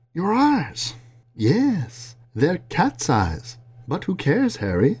yourself? Your eyes?" "Yes, they're cat's eyes. But who cares,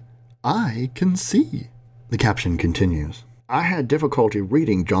 Harry? I can see." The caption continues. "I had difficulty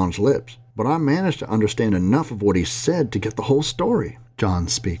reading John's lips, but I managed to understand enough of what he said to get the whole story." John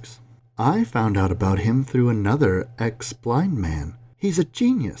speaks. "I found out about him through another ex-blind man. He's a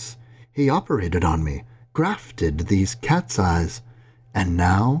genius. He operated on me, grafted these cat's eyes, and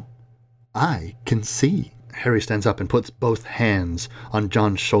now I can see." Harry stands up and puts both hands on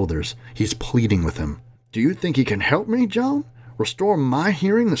John's shoulders. He's pleading with him. "Do you think he can help me, John? Restore my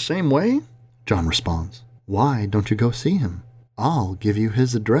hearing the same way?" John responds, "Why don't you go see him? I'll give you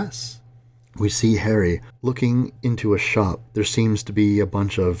his address." We see Harry looking into a shop. There seems to be a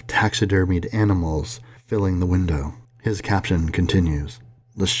bunch of taxidermied animals filling the window. His caption continues.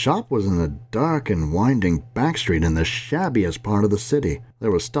 "The shop was in a dark and winding back street in the shabbiest part of the city.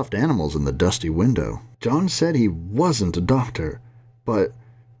 There were stuffed animals in the dusty window. John said he wasn't a doctor, but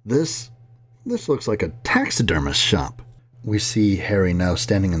this looks like a taxidermist shop." We see Harry now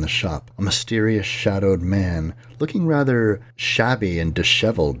standing in the shop. A mysterious shadowed man, looking rather shabby and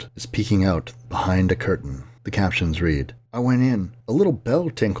disheveled, is peeking out behind a curtain. The captions read, I went in. A little bell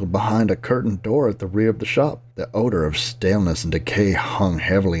tinkled behind a curtained door at the rear of the shop. The odor of staleness and decay hung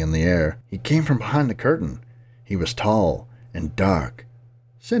heavily in the air. He came from behind the curtain. He was tall and dark,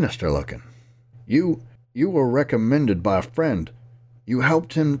 sinister looking. You were recommended by a friend. You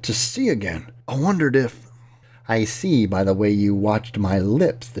helped him to see again. I wondered if... I see by the way you watched my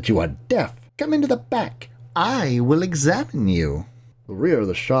lips that you are deaf. Come into the back. I will examine you. The rear of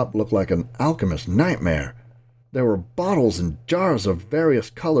the shop looked like an alchemist's nightmare. There were bottles and jars of various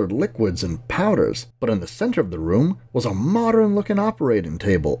colored liquids and powders, but in the center of the room was a modern-looking operating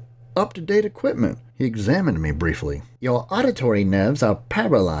table, up-to-date equipment. He examined me briefly. Your auditory nerves are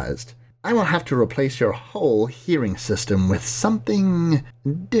paralyzed. I will have to replace your whole hearing system with something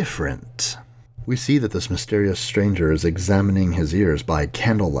different. We see that this mysterious stranger is examining his ears by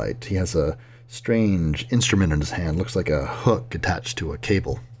candlelight. He has a strange instrument in his hand, looks like a hook attached to a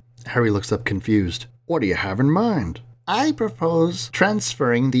cable. Harry looks up confused. What do you have in mind? I propose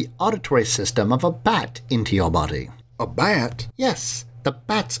transferring the auditory system of a bat into your body. A bat? Yes, the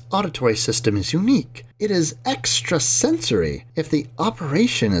bat's auditory system is unique. It is extrasensory. If the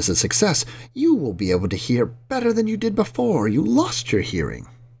operation is a success, you will be able to hear better than you did before you lost your hearing.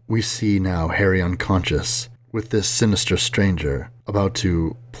 We see now Harry unconscious, with this sinister stranger about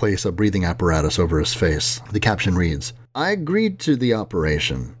to place a breathing apparatus over his face. The caption reads, I agreed to the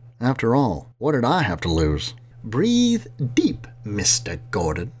operation. After all, what did I have to lose? Breathe deep, Mr.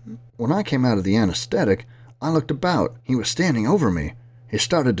 Gordon. When I came out of the anesthetic, I looked about. He was standing over me. He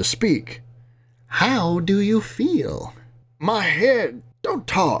started to speak. How do you feel? My head. Don't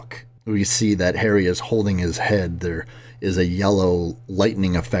talk. We see that Harry is holding his head. There is a yellow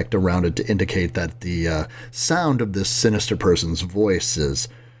lightning effect around it to indicate that the sound of this sinister person's voice is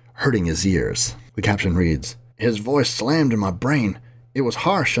hurting his ears. The caption reads, His voice slammed in my brain. It was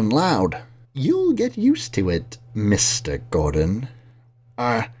harsh and loud. You'll get used to it, Mr. Gordon.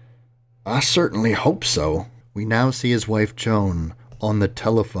 I certainly hope so. We now see his wife Joan on the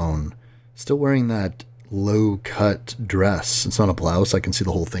telephone, still wearing that low-cut dress. It's not a blouse. I can see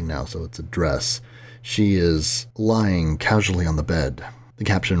the whole thing now, so it's a dress. She is lying casually on the bed. The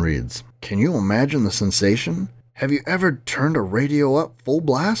caption reads, Can you imagine the sensation? Have you ever turned a radio up full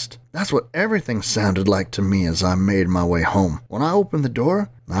blast? That's what everything sounded like to me as I made my way home. When I opened the door,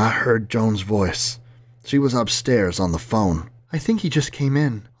 I heard Joan's voice. She was upstairs on the phone. I think he just came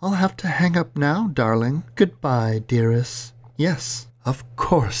in. I'll have to hang up now, darling. Goodbye, dearest. Yes, of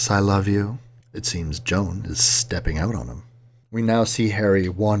course I love you. It seems Joan is stepping out on him. We now see Harry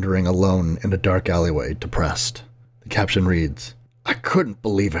wandering alone in a dark alleyway, depressed. The caption reads, I couldn't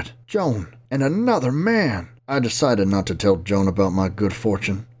believe it. Joan and another man. I decided not to tell Joan about my good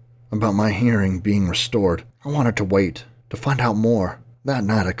fortune, about my hearing being restored. I wanted to wait, to find out more. That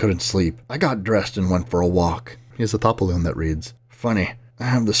night I couldn't sleep. I got dressed and went for a walk. He has a thought balloon that reads, Funny, I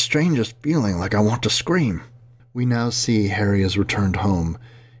have the strangest feeling like I want to scream. We now see Harry has returned home.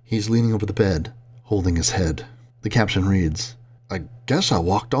 He's leaning over the bed, holding his head. The caption reads, I guess I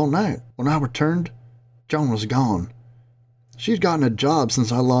walked all night. When I returned, Joan was gone. She'd gotten a job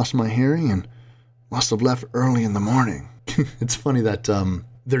since I lost my hearing and must have left early in the morning. It's funny that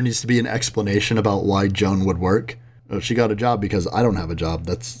there needs to be an explanation about why Joan would work. She got a job because I don't have a job.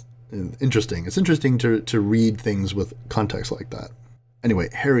 That's interesting. It's interesting to read things with context like that. Anyway,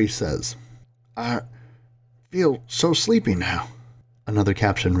 Harry says, I feel so sleepy now. Another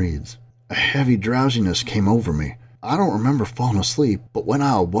caption reads, A heavy drowsiness came over me. I don't remember falling asleep, but when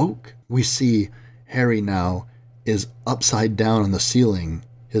I awoke, we see Harry now is upside down on the ceiling,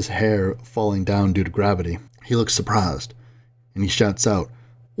 his hair falling down due to gravity. He looks surprised, and he shouts out,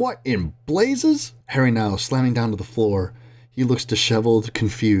 What in blazes? Harry now slamming down to the floor. He looks disheveled,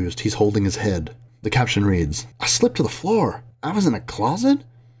 confused. He's holding his head. The caption reads, I slipped to the floor. I was in a closet?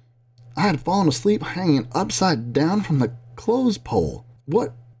 I had fallen asleep hanging upside down from the clothes pole.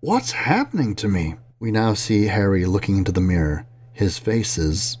 What's happening to me? We now see Harry looking into the mirror. His face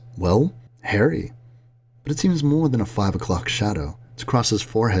is, well, Harry. But it seems more than a 5 o'clock shadow. It's across his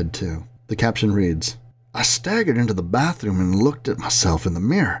forehead, too. The caption reads, I staggered into the bathroom and looked at myself in the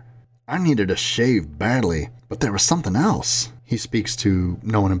mirror. I needed a shave badly, but there was something else. He speaks to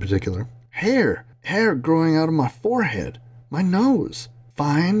no one in particular. Hair growing out of my forehead, my nose,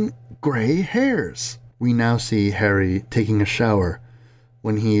 fine gray hairs. We now see Harry taking a shower.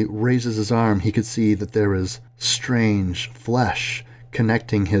 When he raises his arm, he could see that there is strange flesh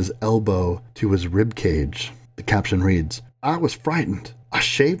connecting his elbow to his rib cage. The caption reads, I was frightened. I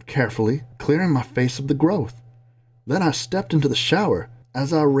shaved carefully, clearing my face of the growth. Then I stepped into the shower.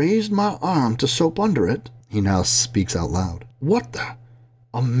 As I raised my arm to soap under it, he now speaks out loud. What the?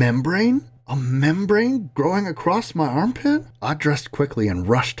 A membrane? A membrane growing across my armpit? I dressed quickly and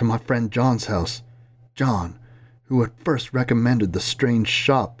rushed to my friend John's house. John, who had first recommended the strange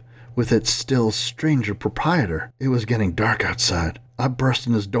shop with its still stranger proprietor. It was getting dark outside. I burst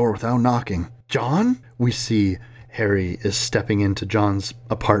in his door without knocking. John? We see Harry is stepping into John's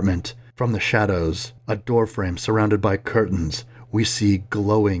apartment. From the shadows, a doorframe surrounded by curtains, we see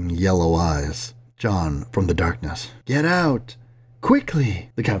glowing yellow eyes. John from the darkness. Get out!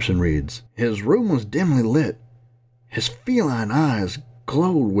 Quickly! The caption reads. His room was dimly lit. His feline eyes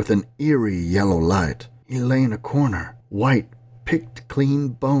glowed with an eerie yellow light. He lay in a corner, white, picked clean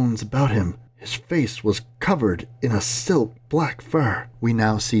bones about him. His face was covered in a silk black fur. We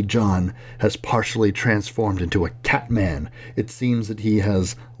now see John has partially transformed into a cat man. It seems that he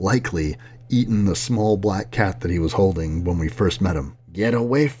has likely eaten the small black cat that he was holding when we first met him. Get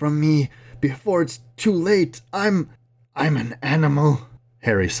away from me before it's too late. I'm an animal,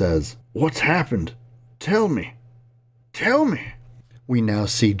 Harry says. What's happened? Tell me. Tell me. We now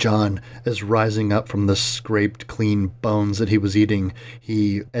see John as rising up from the scraped clean bones that he was eating.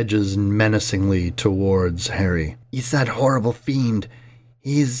 He edges menacingly towards Harry. He's that horrible fiend.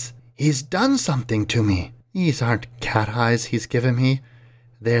 He's done something to me. These aren't cat eyes he's given me.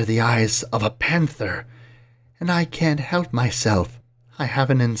 They're the eyes of a panther. And I can't help myself. I have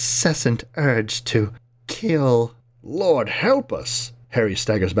an incessant urge to kill. Lord help us! Harry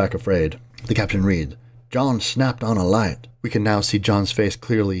staggers back afraid. The caption reads, John snapped on a light. We can now see John's face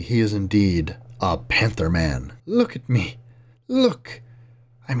clearly. He is indeed a panther man. Look at me. Look.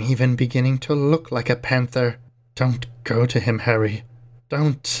 I'm even beginning to look like a panther. Don't go to him, Harry.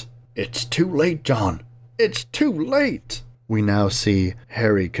 Don't. It's too late, John. It's too late. We now see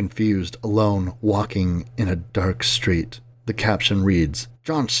Harry confused, alone, walking in a dark street. The caption reads,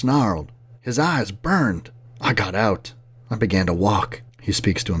 John snarled. His eyes burned. I got out. I began to walk. He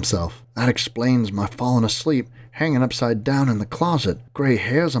speaks to himself. That explains my falling asleep, hanging upside down in the closet, gray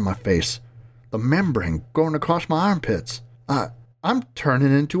hairs on my face, the membrane going across my armpits. I'm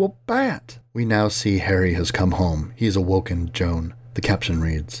turning into a bat. We now see Harry has come home. He's awoken Joan. The caption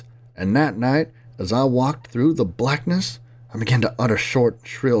reads, And that night, as I walked through the blackness, I began to utter short,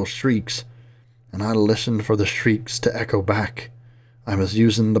 shrill shrieks, and I listened for the shrieks to echo back. I was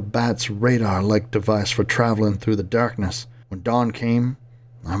using the bat's radar-like device for traveling through the darkness. When dawn came,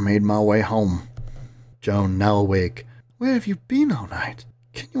 I made my way home. Joan, now awake. Where have you been all night?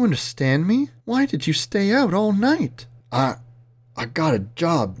 Can you understand me? Why did you stay out all night? I got a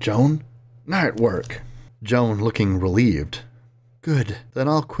job, Joan. Night work. Joan looking relieved. Good. Then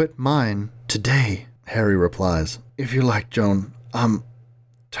I'll quit mine today, Harry replies. If you like, Joan, I'm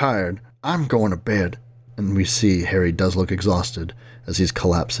tired. I'm going to bed. And we see Harry does look exhausted as he's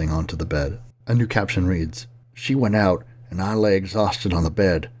collapsing onto the bed. A new caption reads, She went out and I lay exhausted on the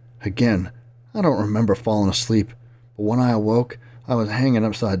bed. Again, I don't remember falling asleep, but when I awoke, I was hanging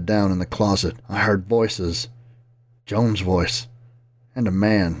upside down in the closet. I heard voices. Joan's voice. And a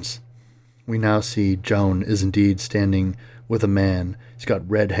man's. We now see Joan is indeed standing with a man. He's got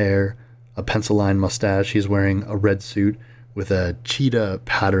red hair, a pencil-lined mustache. He's wearing a red suit with a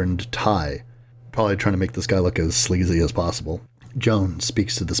cheetah-patterned tie. Probably trying to make this guy look as sleazy as possible. Joan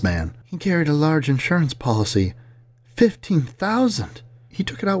speaks to this man. He carried a large insurance policy. $15,000. He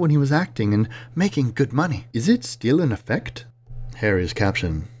took it out when he was acting and making good money. Is it still in effect? Harry's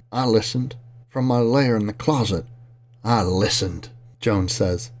caption. I listened. From my lair in the closet. I listened. Joan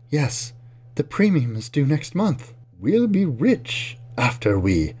says, Yes, the premium is due next month. We'll be rich after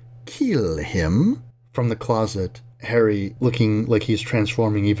we kill him. From the closet, Harry, looking like he's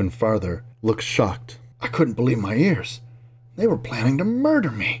transforming even farther, looks shocked. I couldn't believe my ears. They were planning to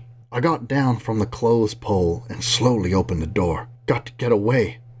murder me. I got down from the clothes pole and slowly opened the door. Got to get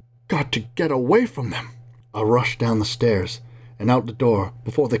away. Got to get away from them. I rushed down the stairs and out the door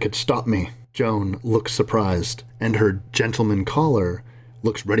before they could stop me. Joan looks surprised, and her gentleman caller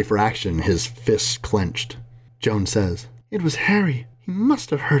looks ready for action, his fists clenched. Joan says, It was Harry. He must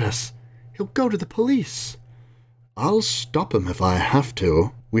have hurt us. He'll go to the police. I'll stop him if I have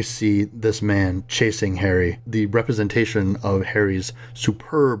to. We see this man chasing Harry. The representation of Harry's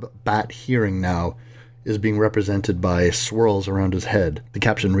superb bat hearing now is being represented by swirls around his head. The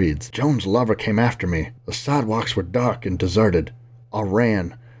caption reads, Joan's lover came after me. The sidewalks were dark and deserted. I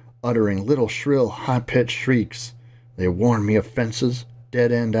ran, uttering little shrill, high-pitched shrieks. They warned me of fences,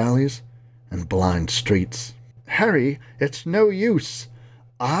 dead-end alleys, and blind streets. Harry, it's no use.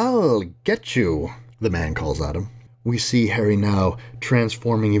 I'll get you, the man calls at him. We see Harry now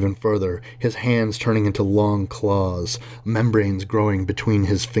transforming even further, his hands turning into long claws, membranes growing between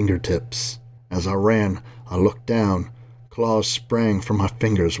his fingertips. As I ran, I looked down, Claws sprang from my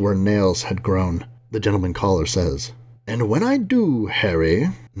fingers where nails had grown, the gentleman caller says. And when I do, Harry...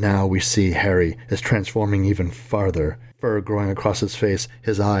 Now we see Harry is transforming even farther. Fur growing across his face,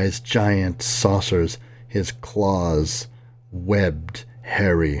 his eyes giant saucers, his claws webbed,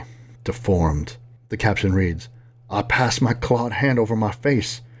 hairy, deformed. The caption reads, I passed my clawed hand over my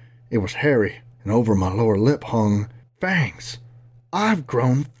face. It was hairy, and over my lower lip hung fangs. I've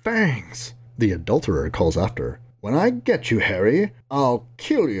grown fangs. The adulterer calls after. When I get you, Harry, I'll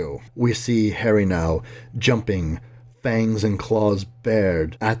kill you. We see Harry now jumping, fangs and claws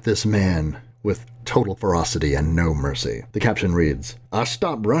bared at this man with total ferocity and no mercy. The caption reads, I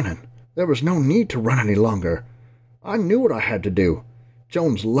stopped running. There was no need to run any longer. I knew what I had to do.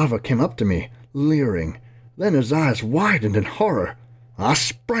 Joan's lover came up to me, leering. Then his eyes widened in horror. I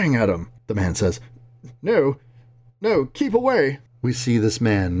sprang at him. The man says, No, keep away. We see this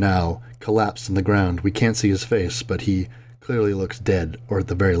man now collapsed on the ground. We can't see his face, but he clearly looks dead, or at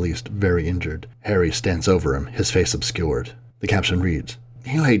the very least, very injured. Harry stands over him, his face obscured. The caption reads,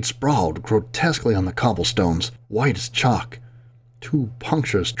 He laid sprawled grotesquely on the cobblestones, white as chalk. 2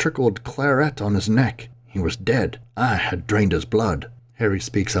 punctures trickled claret on his neck. He was dead. I had drained his blood. Harry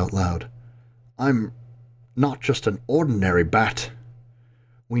speaks out loud. I'm not just an ordinary bat.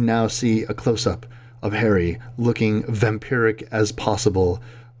 We now see a close-up of Harry looking vampiric as possible,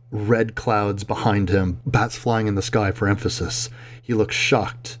 red clouds behind him, bats flying in the sky for emphasis. He looks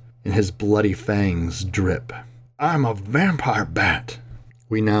shocked, and his bloody fangs drip. I'm a vampire bat.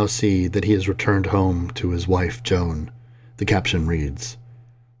 We now see that he has returned home to his wife, Joan. The caption reads,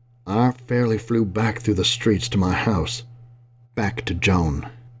 I fairly flew back through the streets to my house. Back to Joan.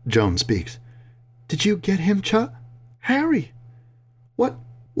 Joan speaks. Did you get him, Harry?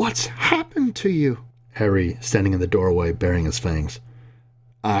 What's happened to you? Harry, standing in the doorway, baring his fangs.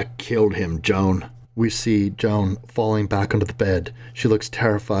 I killed him, Joan. We see Joan falling back onto the bed. She looks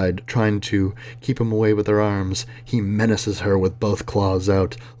terrified, trying to keep him away with her arms. He menaces her with both claws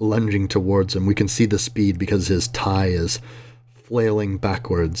out, lunging towards him. We can see the speed because his tie is flailing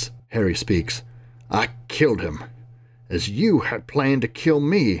backwards. Harry speaks. I killed him, as you had planned to kill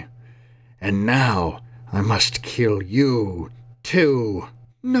me. And now I must kill you, too.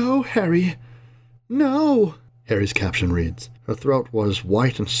 No, Harry. No. Harry's caption reads, Her throat was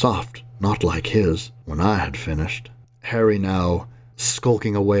white and soft, not like his, when I had finished. Harry now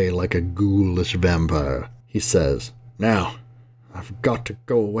skulking away like a ghoulish vampire. He says, Now, I've got to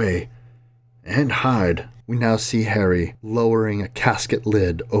go away and hide. We now see Harry lowering a casket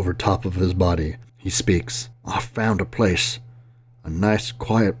lid over top of his body. He speaks, I found a place. A nice,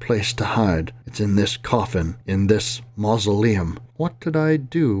 quiet place to hide. It's in this coffin, in this mausoleum. What did I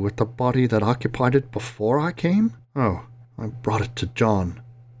do with the body that occupied it before I came? Oh, I brought it to John,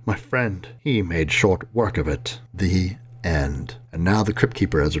 my friend. He made short work of it. The end. And now the Crypt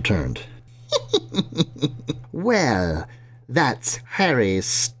Keeper has returned. Well, that's Harry's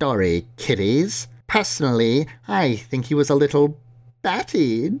story, kiddies. Personally, I think he was a little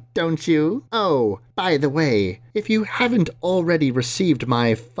batty, don't you? Oh, by the way, if you haven't already received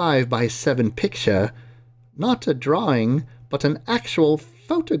my 5x7 picture, not a drawing, but an actual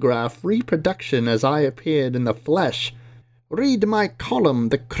photograph reproduction as I appeared in the flesh, read my column,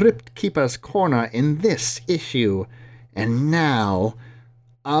 The Crypt Keeper's Corner, in this issue. And now,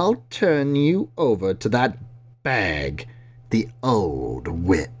 I'll turn you over to that bag, the old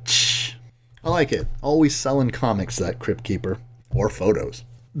witch. I like it. Always selling comics, that Crypt Keeper. Or photos.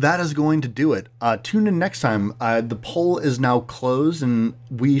 That is going to do it. Tune in next time. The poll is now closed, and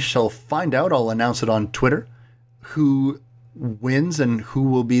we shall find out. I'll announce it on Twitter who wins and who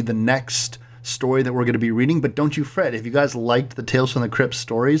will be the next story that we're going to be reading. But don't you fret. If you guys liked the Tales from the Crypt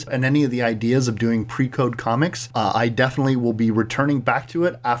stories and any of the ideas of doing pre-code comics, I definitely will be returning back to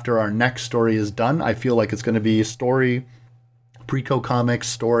it after our next story is done. I feel like it's going to be story, pre-code comics,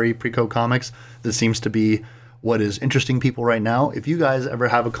 story, pre-code comics. This seems to be what is interesting people right now. If you guys ever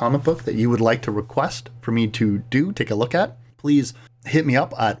have a comic book that you would like to request for me to take a look at, please hit me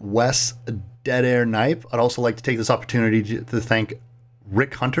up at Wes Dead Air Knipe. I'd also like to take this opportunity to thank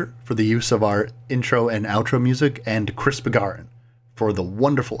Rick Hunter for the use of our intro and outro music, and Chris Begarin for the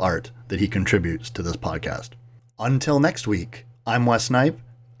wonderful art that he contributes to this podcast. Until next week, I'm Wes Knipe,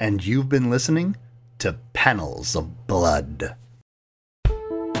 and you've been listening to Panels of Blood.